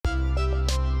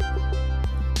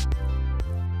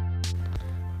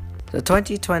The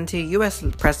 2020 US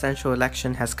presidential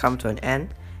election has come to an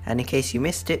end, and in case you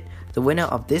missed it, the winner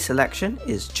of this election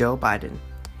is Joe Biden.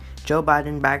 Joe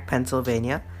Biden bagged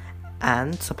Pennsylvania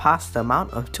and surpassed the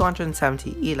amount of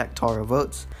 270 electoral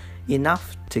votes,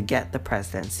 enough to get the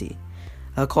presidency.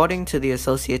 According to the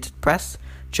Associated Press,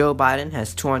 Joe Biden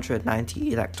has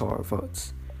 290 electoral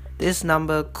votes. This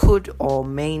number could or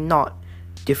may not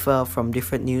differ from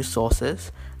different news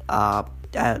sources,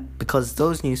 because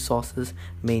those news sources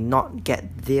may not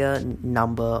get their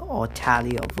number or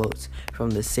tally of votes from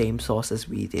the same sources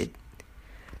we did.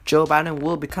 Joe Biden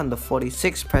will become the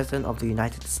 46th President of the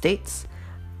United States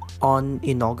on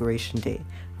Inauguration Day,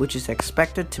 which is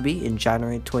expected to be in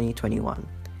January 2021.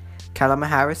 Kamala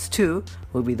Harris, too,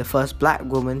 will be the first black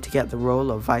woman to get the role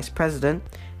of Vice President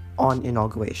on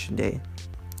Inauguration Day.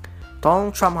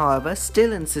 Donald Trump, however,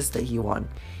 still insists that he won.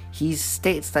 He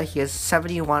states that he has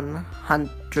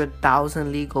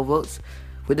 7,100,000 legal votes,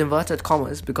 with inverted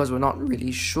commas, because we're not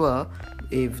really sure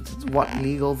what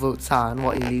legal votes are and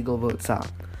what illegal votes are.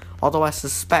 Although I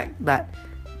suspect that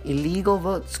illegal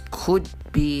votes could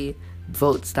be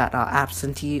votes that are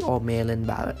absentee or mail-in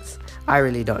ballots. I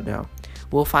really don't know.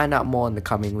 We'll find out more in the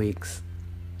coming weeks.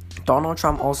 Donald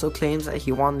Trump also claims that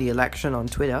he won the election on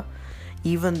Twitter,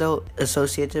 even though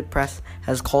Associated Press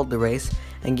has called the race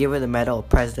and given the Medal of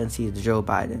Presidency to Joe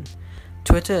Biden.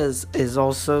 Twitter is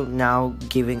also now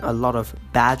giving a lot of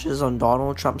badges on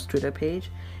Donald Trump's Twitter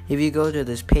page. If you go to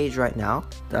this page right now,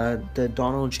 the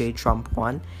Donald J. Trump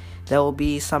one, there will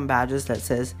be some badges that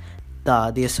says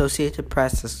the Associated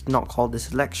Press has not called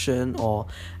this election, or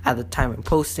at the time of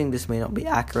posting this may not be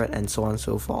accurate, and so on and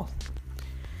so forth.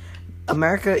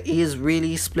 America is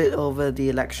really split over the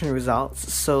election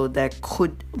results, so there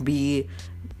could be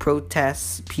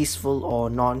protests, peaceful or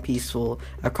non-peaceful,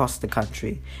 across the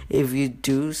country. If you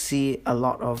do see a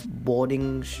lot of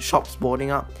shops boarding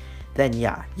up, then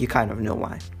yeah, you kind of know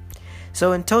why.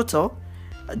 So in total,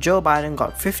 Joe Biden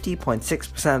got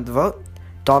 50.6% of the vote,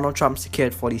 Donald Trump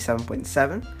secured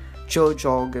 47.7%, Joe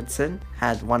Jorgensen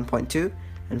had 1.2%,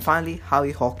 and finally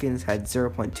Howie Hawkins had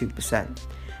 0.2%.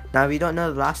 Now, we don't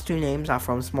know, the last two names are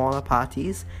from smaller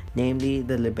parties, namely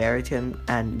the Libertarian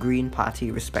and Green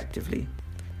Party respectively.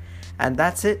 And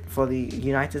that's it for the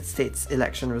United States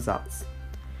election results.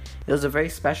 It was a very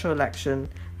special election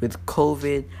with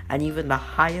COVID and even the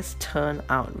highest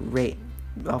turnout rate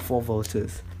for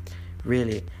voters.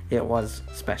 Really, it was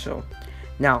special.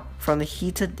 Now, from the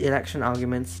heated election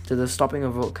arguments to the stopping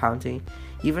of vote counting,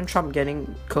 even Trump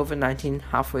getting COVID-19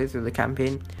 halfway through the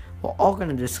campaign, we're all going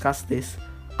to discuss this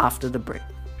after the break.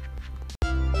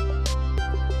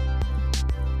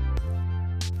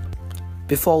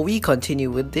 Before we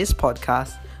continue with this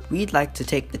podcast, we'd like to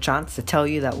take the chance to tell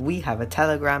you that we have a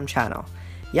Telegram channel.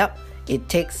 Yep, it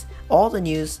takes all the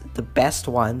news, the best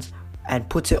ones, and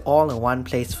puts it all in one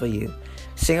place for you.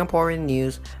 Singaporean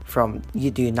news from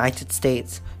the United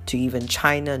States to even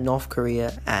China, North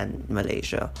Korea, and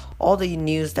Malaysia. All the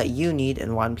news that you need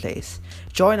in one place.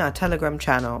 Join our Telegram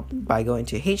channel by going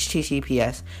to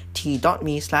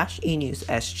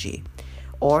https://t.me/enewssg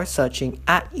or searching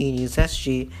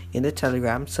 @enewssg in the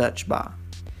Telegram search bar.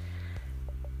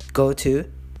 Go to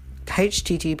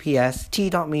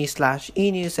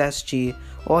https://t.me/enewssg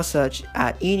or search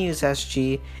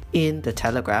 @enewssg in the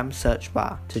Telegram search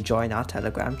bar to join our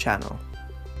Telegram channel.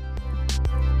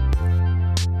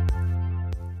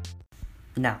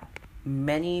 Now,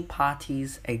 many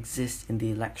parties exist in the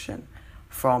election,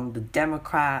 from the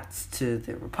Democrats to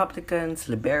the Republicans,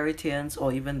 Libertarians,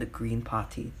 or even the Green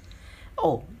Party.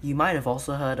 Oh, you might have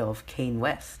also heard of Kanye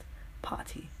West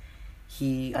Party.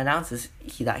 He announces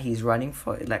that he's running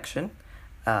for election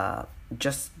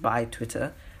just by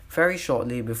Twitter very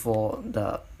shortly before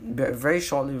the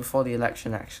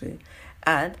election actually.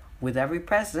 And with every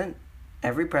president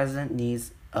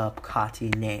needs a party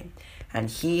name, and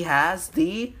he has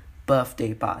the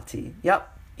birthday party. Yep,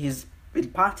 his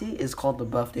party is called the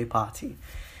birthday party.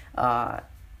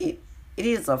 It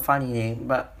is a funny name,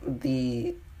 but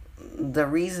the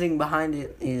reasoning behind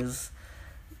it is,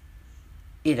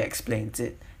 it explains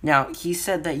it. Now, he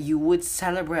said that you would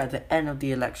celebrate at the end of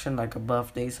the election like a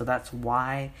birthday, so that's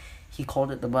why he called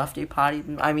it the birthday party.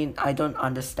 I mean, I don't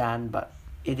understand, but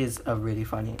it is a really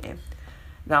funny name.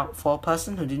 Now, for a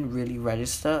person who didn't really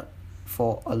register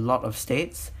for a lot of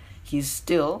states, he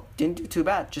still didn't do too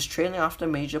bad, just trailing after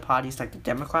major parties like the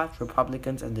Democrats,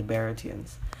 Republicans, and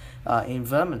Libertarians. In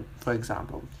Vermont, for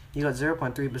example, he got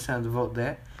 0.3% of the vote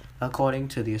there, according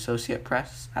to the Associated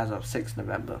Press as of 6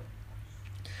 November.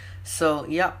 So,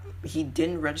 yeah, he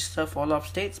didn't register for a lot of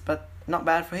states, but not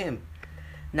bad for him.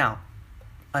 Now,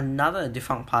 another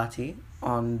defunct party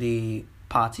on the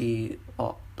party,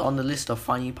 or on the list of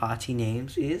funny party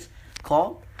names, is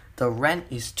called the Rent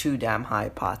is Too Damn High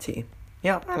Party.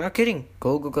 Yeah, I'm not kidding.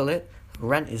 Go Google it.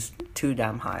 Rent is Too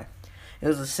Damn High. It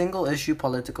was a single issue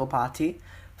political party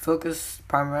focused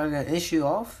primarily on the issue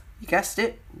of, you guessed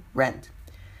it, rent.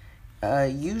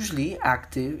 Usually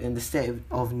active in the state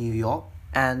of New York,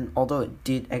 and although it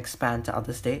did expand to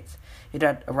other states, it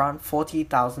had around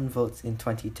 40,000 votes in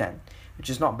 2010, which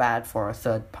is not bad for a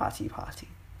third-party party.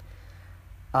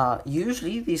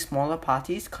 Usually, these smaller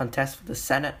parties contest for the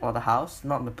Senate or the House,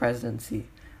 not the presidency.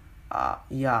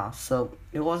 So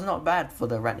it was not bad for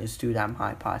the Rent is Too Damn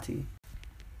High party.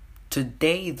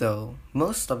 Today, though,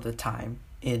 most of the time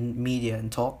in media and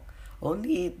talk,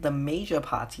 only the major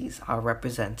parties are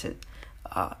represented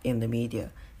in the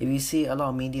media. If you see a lot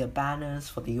of media banners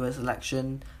for the US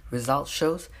election results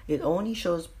shows, it only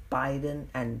shows Biden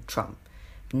and Trump,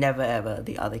 never ever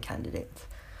the other candidates.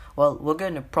 Well, we're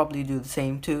going to probably do the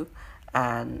same too,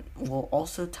 and we'll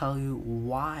also tell you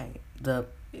why the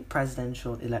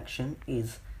presidential election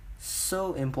is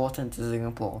so important to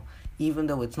Singapore, even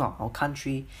though it's not our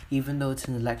country, even though it's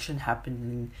an election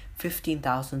happening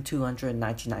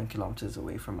 15,299 kilometers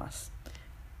away from us.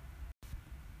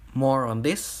 More on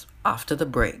this after the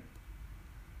break.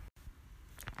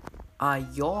 Are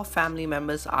your family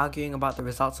members arguing about the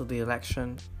results of the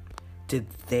election? Did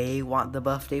they want the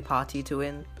birthday party to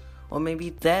win? Or maybe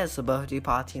there's a birthday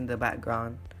party in the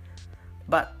background.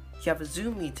 But you have a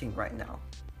Zoom meeting right now.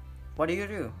 What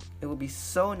do? It will be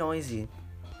so noisy.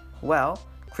 Well,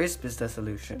 Krisp is the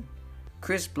solution.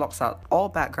 Krisp blocks out all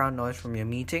background noise from your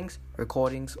meetings,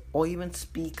 recordings, or even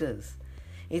speakers.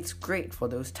 It's great for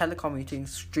those telecom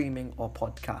meetings, streaming, or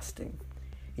podcasting.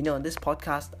 In this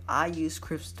podcast, I use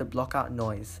Krisp to block out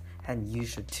noise, and you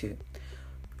should too.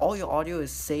 All your audio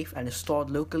is safe and is stored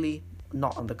locally,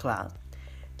 not on the cloud.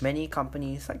 Many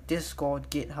companies like Discord,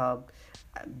 GitHub,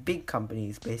 big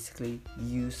companies basically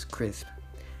use Krisp.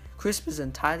 Krisp is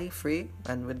entirely free,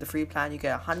 and with the free plan you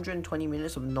get 120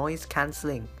 minutes of noise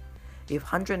cancelling. If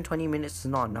 120 minutes is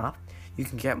not enough, you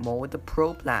can get more with the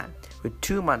Pro plan with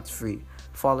 2 months free,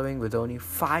 following with only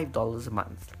 $5 a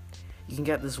month. You can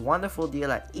get this wonderful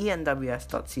deal at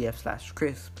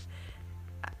enws.cf/Krisp.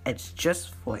 It's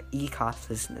just for eCast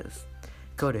listeners.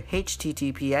 Go to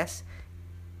https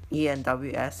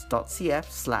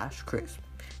enws.cf/Krisp.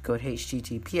 Go to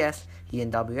https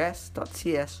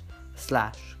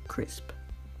enws.cf/Krisp.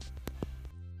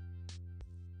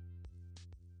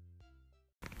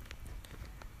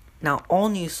 Now, all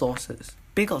news sources,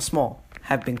 big or small,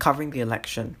 have been covering the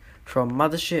election, from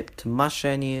Mothership to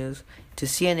Musher News to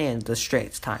CNN and The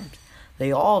Straits Times.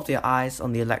 They all have their eyes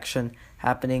on the election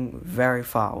happening very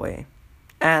far away.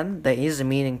 And there is a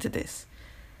meaning to this.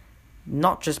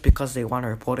 Not just because they want to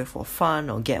report it for fun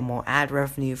or get more ad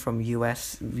revenue from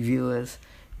US viewers.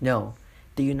 No,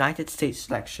 the United States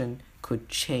election could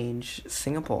change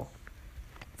Singapore.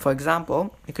 For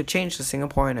example, it could change the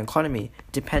Singaporean economy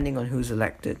depending on who's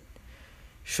elected.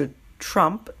 Should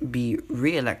Trump be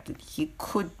re-elected, he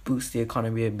could boost the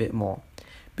economy a bit more.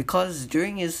 Because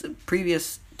during his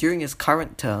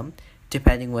current term,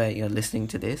 depending where you're listening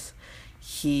to this,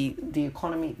 the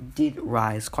economy did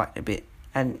rise quite a bit,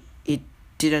 and it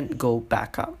didn't go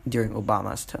back up during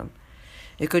Obama's term.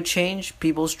 It could change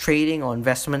people's trading or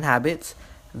investment habits,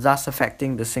 thus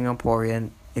affecting the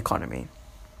Singaporean economy.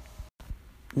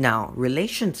 Now,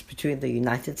 relations between the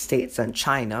United States and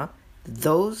China,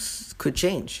 those could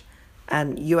change,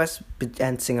 and US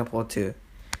and Singapore too.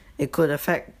 It could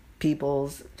affect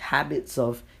people's habits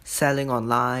of selling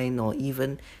online or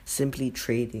even simply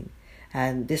trading,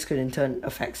 and this could in turn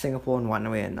affect Singapore in one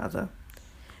way or another.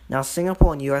 Now,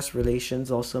 Singapore and US relations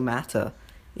also matter.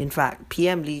 In fact,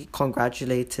 PM Lee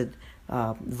congratulated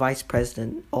Vice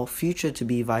President or future to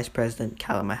be Vice President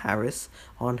Kamala Harris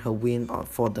on her win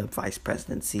for the vice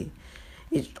presidency.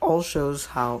 It all shows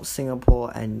how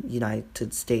Singapore and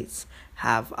United States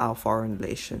have our foreign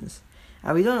relations.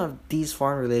 And we don't have these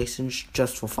foreign relations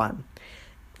just for fun.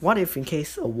 What if in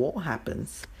case a war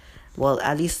happens? Well,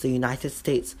 at least the United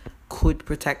States could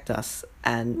protect us,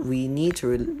 and we need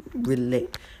to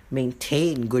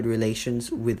maintain good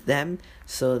relations with them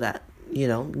so that,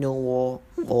 no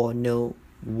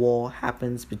war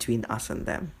happens between us and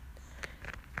them.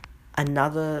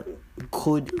 Another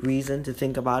good reason to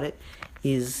think about it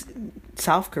is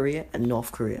South Korea and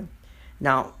North Korea.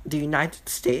 Now, the United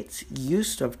States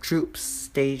used to have troops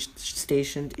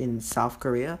stationed in South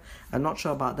Korea. I'm not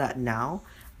sure about that now,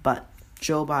 but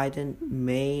Joe Biden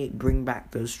may bring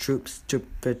back those troops to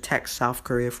protect South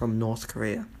Korea from North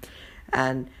Korea.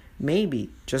 And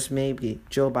maybe, just maybe,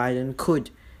 Joe Biden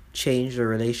could change the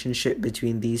relationship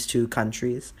between these two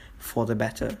countries for the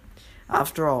better.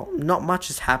 After all, not much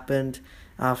has happened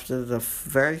after the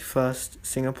very first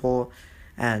Singapore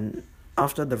and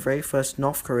after the very first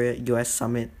North Korea-US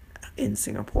summit in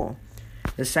Singapore.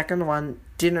 The second one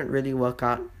didn't really work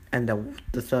out, and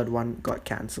the third one got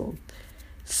cancelled.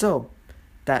 So,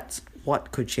 that's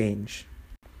what could change.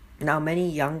 Now, many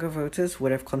younger voters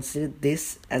would have considered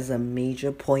this as a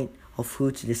major point of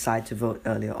who to decide to vote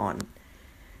earlier on.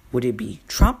 Would it be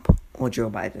Trump or Joe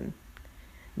Biden?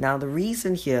 Now, the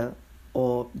reason here,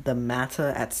 or the matter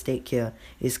at stake here,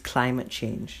 is climate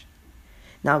change.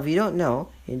 Now, if you don't know,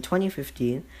 in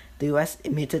 2015, the US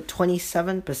emitted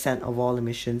 27% of all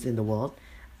emissions in the world,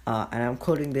 and I'm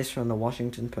quoting this from the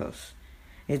Washington Post.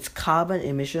 Its carbon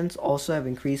emissions also have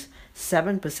increased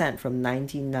 7% from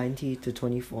 1990 to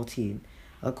 2014,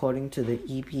 according to the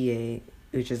EPA,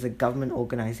 which is a government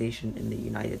organization in the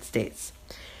United States.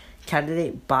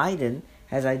 Candidate Biden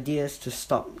has ideas to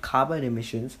stop carbon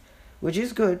emissions, which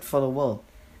is good for the world,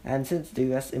 and since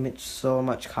the US emits so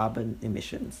much carbon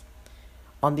emissions.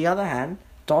 On the other hand,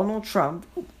 Donald Trump,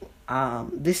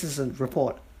 this is a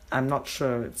report, I'm not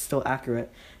sure it's still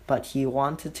accurate, but he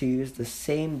wanted to use the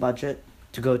same budget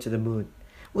to go to the moon.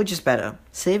 Which is better,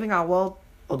 saving our world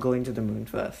or going to the moon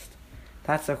first?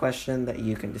 That's a question that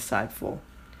you can decide for.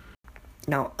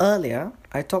 Now, earlier,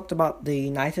 I talked about the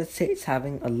United States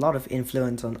having a lot of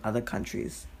influence on other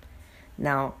countries.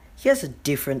 Now, here's a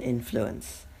different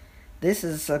influence. This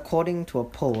is according to a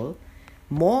poll.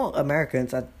 More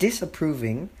Americans are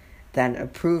disapproving than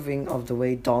approving of the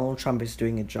way Donald Trump is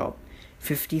doing a job.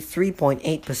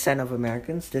 53.8% of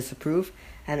Americans disapprove,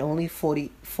 and only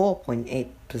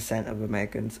 44.8% of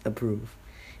Americans approve.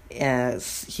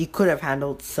 As he could have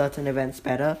handled certain events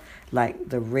better, like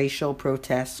the racial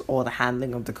protests or the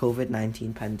handling of the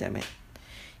COVID-19 pandemic.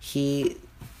 His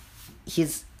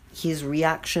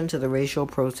reaction to the racial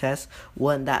protests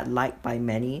weren't that liked by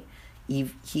many. He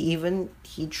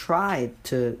tried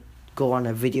to go on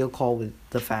a video call with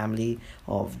the family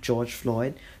of George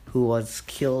Floyd, who was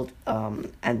killed,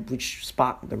 and which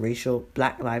sparked the racial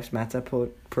Black Lives Matter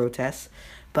protests.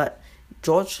 But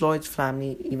George Floyd's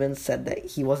family even said that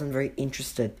he wasn't very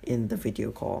interested in the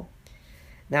video call.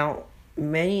 Now,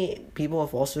 many people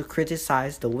have also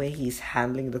criticized the way he's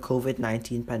handling the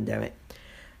COVID-19 pandemic.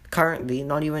 Currently,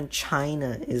 not even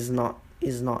China is not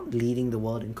leading the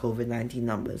world in COVID-19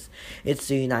 numbers. It's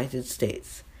the United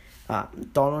States.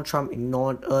 Donald Trump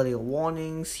ignored earlier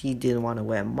warnings. He didn't want to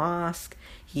wear a mask.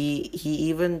 He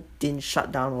even didn't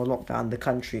shut down or lock down the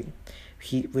country,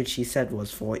 which he said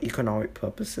was for economic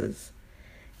purposes.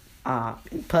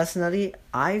 Personally,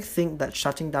 I think that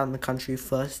shutting down the country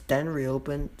first, then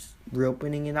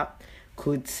reopening it up,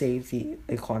 could save the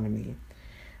economy.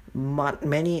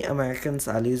 Many Americans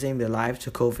are losing their lives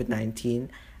to COVID-19,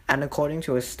 and according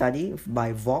to a study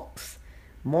by Vox,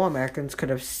 more Americans could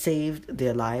have saved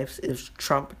their lives if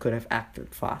Trump could have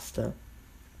acted faster.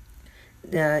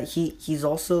 He's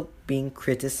also being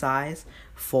criticized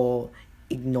for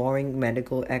ignoring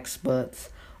medical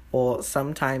experts, or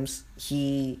sometimes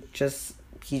he just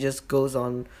goes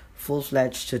on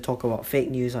full-fledged to talk about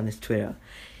fake news on his Twitter.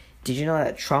 Did you know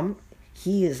that Trump,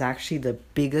 he is actually the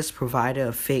biggest provider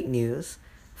of fake news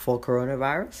for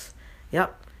coronavirus?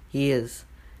 Yep, he is.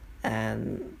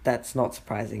 And that's not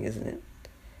surprising, isn't it?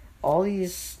 All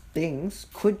these things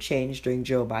could change during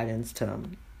Joe Biden's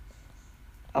term.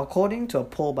 According to a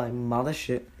poll by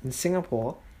Mothership in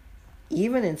Singapore,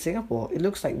 even in Singapore, it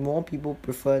looks like more people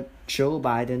prefer Joe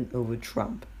Biden over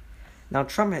Trump. Now,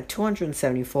 Trump had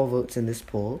 274 votes in this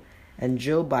poll, and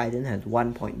Joe Biden had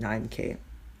 1.9k.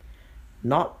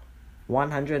 Not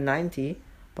 190,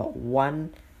 but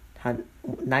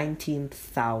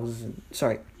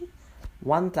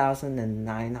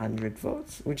 1,900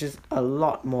 votes, which is a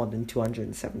lot more than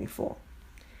 274.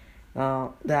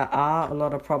 Now, there are a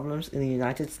lot of problems in the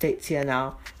United States here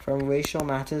now, from racial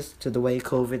matters to the way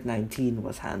COVID-19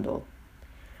 was handled.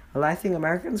 Well, I think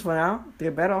Americans, for now,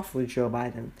 they're better off with Joe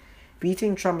Biden.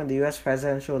 Beating Trump in the US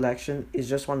presidential election is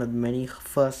just one of the many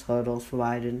first hurdles for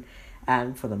Biden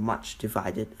and for the much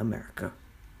divided America.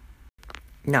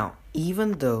 Now,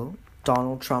 even though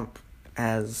Donald Trump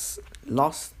has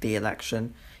lost the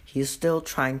election, he's still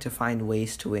trying to find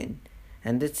ways to win.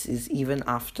 And this is even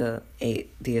after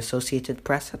the Associated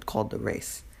Press had called the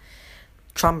race.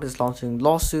 Trump is launching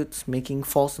lawsuits, making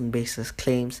false and baseless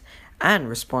claims, and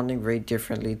responding very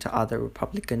differently to other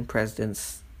Republican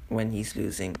presidents when he's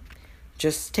losing.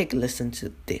 Just take a listen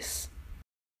to this.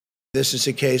 This is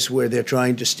a case where they're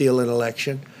trying to steal an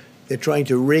election. They're trying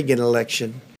to rig an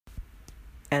election.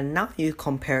 And now you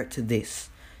compare it to this.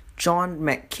 John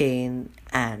McCain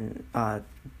and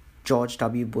George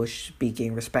W. Bush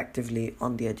speaking respectively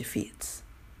on their defeats.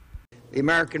 The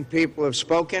American people have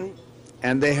spoken,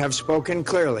 and they have spoken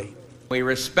clearly. We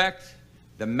respect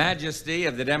the majesty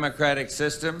of the democratic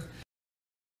system.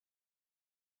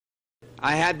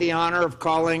 I had the honor of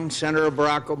calling Senator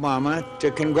Barack Obama to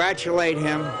congratulate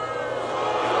him,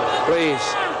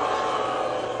 please,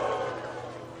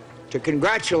 to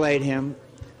congratulate him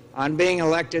on being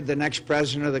elected the next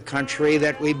president of the country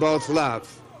that we both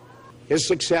love. His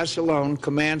success alone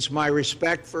commands my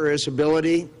respect for his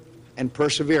ability and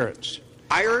perseverance.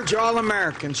 I urge all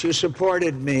Americans who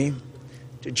supported me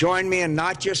to join me in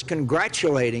not just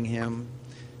congratulating him,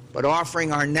 but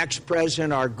offering our next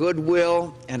president our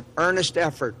goodwill and earnest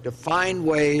effort to find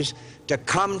ways to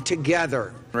come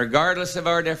together. Regardless of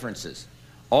our differences,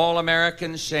 all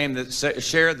Americans share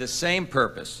the same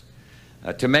purpose,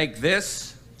 to make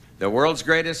this, the world's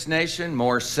greatest nation,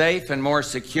 more safe and more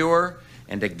secure,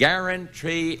 and to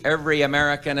guarantee every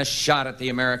American a shot at the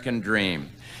American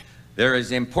dream. There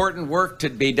is important work to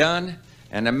be done,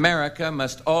 and America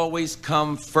must always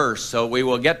come first. So we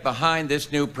will get behind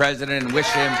this new president and wish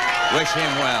him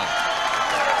well.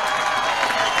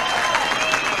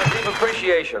 A deep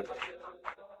appreciation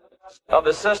of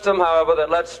the system, however,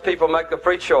 that lets people make the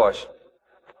free choice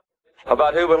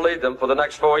about who will lead them for the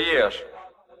next 4 years.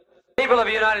 People of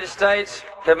the United States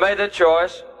have made their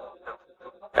choice,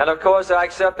 and of course I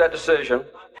accept that decision.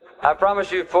 I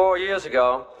promised you 4 years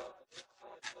ago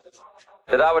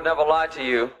that I would never lie to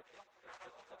you,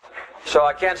 so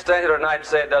I can't stand here tonight and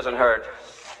say it doesn't hurt.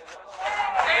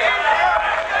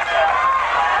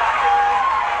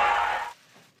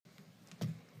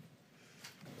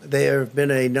 There have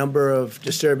been a number of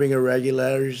disturbing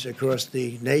irregularities across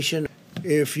the nation.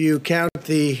 If you count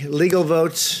the legal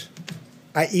votes,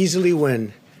 I easily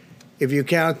win. If you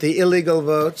count the illegal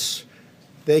votes,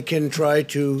 they can try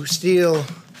to steal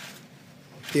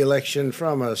the election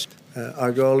from us.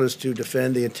 Our goal is to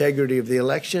defend the integrity of the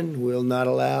election. We'll not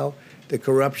allow the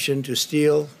corruption to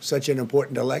steal such an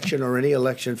important election, or any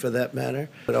election for that matter.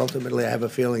 But ultimately, I have a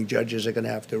feeling judges are going to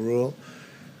have to rule.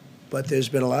 But there's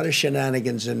been a lot of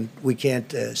shenanigans, and we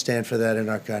can't stand for that in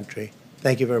our country.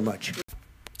 Thank you very much.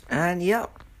 And yeah,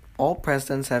 all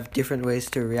presidents have different ways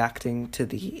to reacting to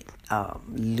the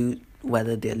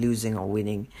whether they're losing or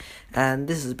winning. And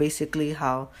this is basically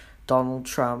how Donald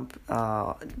Trump,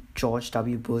 George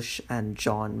W. Bush, and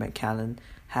John McCain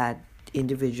had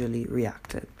individually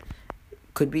reacted.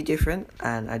 Could be different,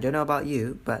 and I don't know about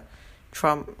you, but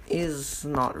Trump is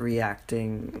not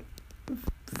reacting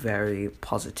very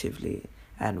positively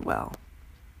and well.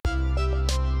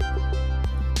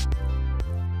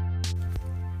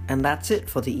 And that's it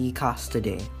for the eCast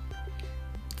today.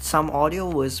 Some audio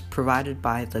was provided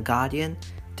by The Guardian.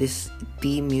 This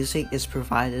theme music is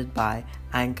provided by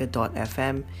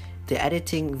Anchor.fm. The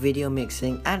editing, video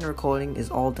mixing, and recording is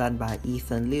all done by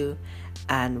Ethan Liu.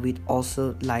 And we'd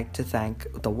also like to thank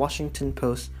the Washington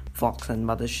Post, Vox, and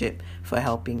Mothership for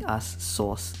helping us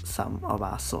source some of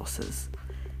our sources.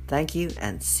 Thank you,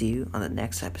 and see you on the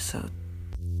next episode.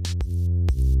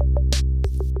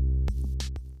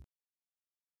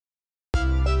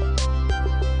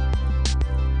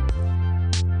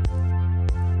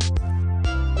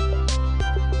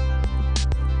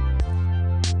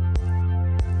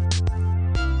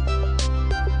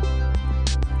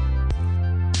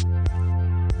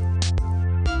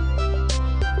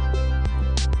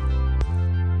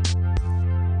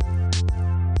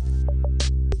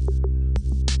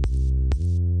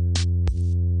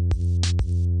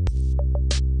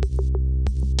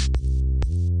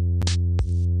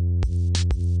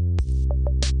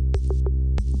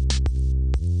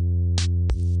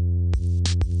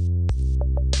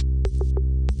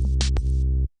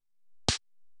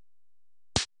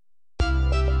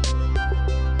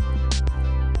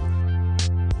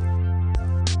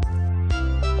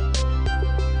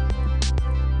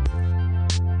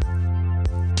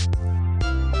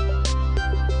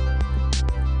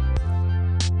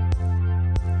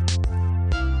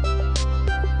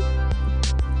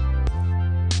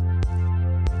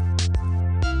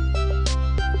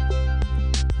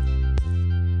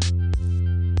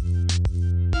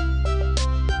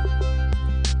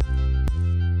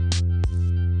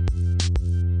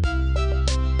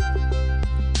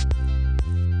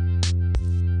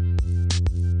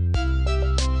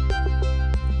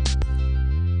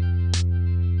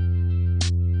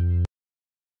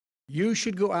 You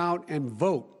should go out and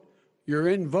vote. You're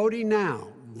in voting now.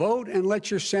 vote and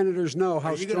let your senators know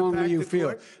how you gonna strongly pack you the feel.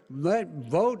 court?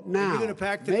 Vote now. gonna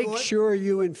pack the Make court? sure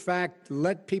you, in fact,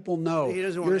 let people know He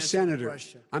doesn't wanna you're a answer the senator.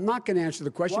 question. I'm not going to answer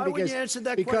the question Why because wouldn't you answer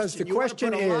that because question? the You wanna question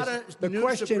put a is lot of the new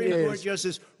question Supreme Court is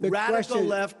justice, the radical question,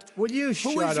 left. Will you Who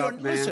shut is your, up, man? listen,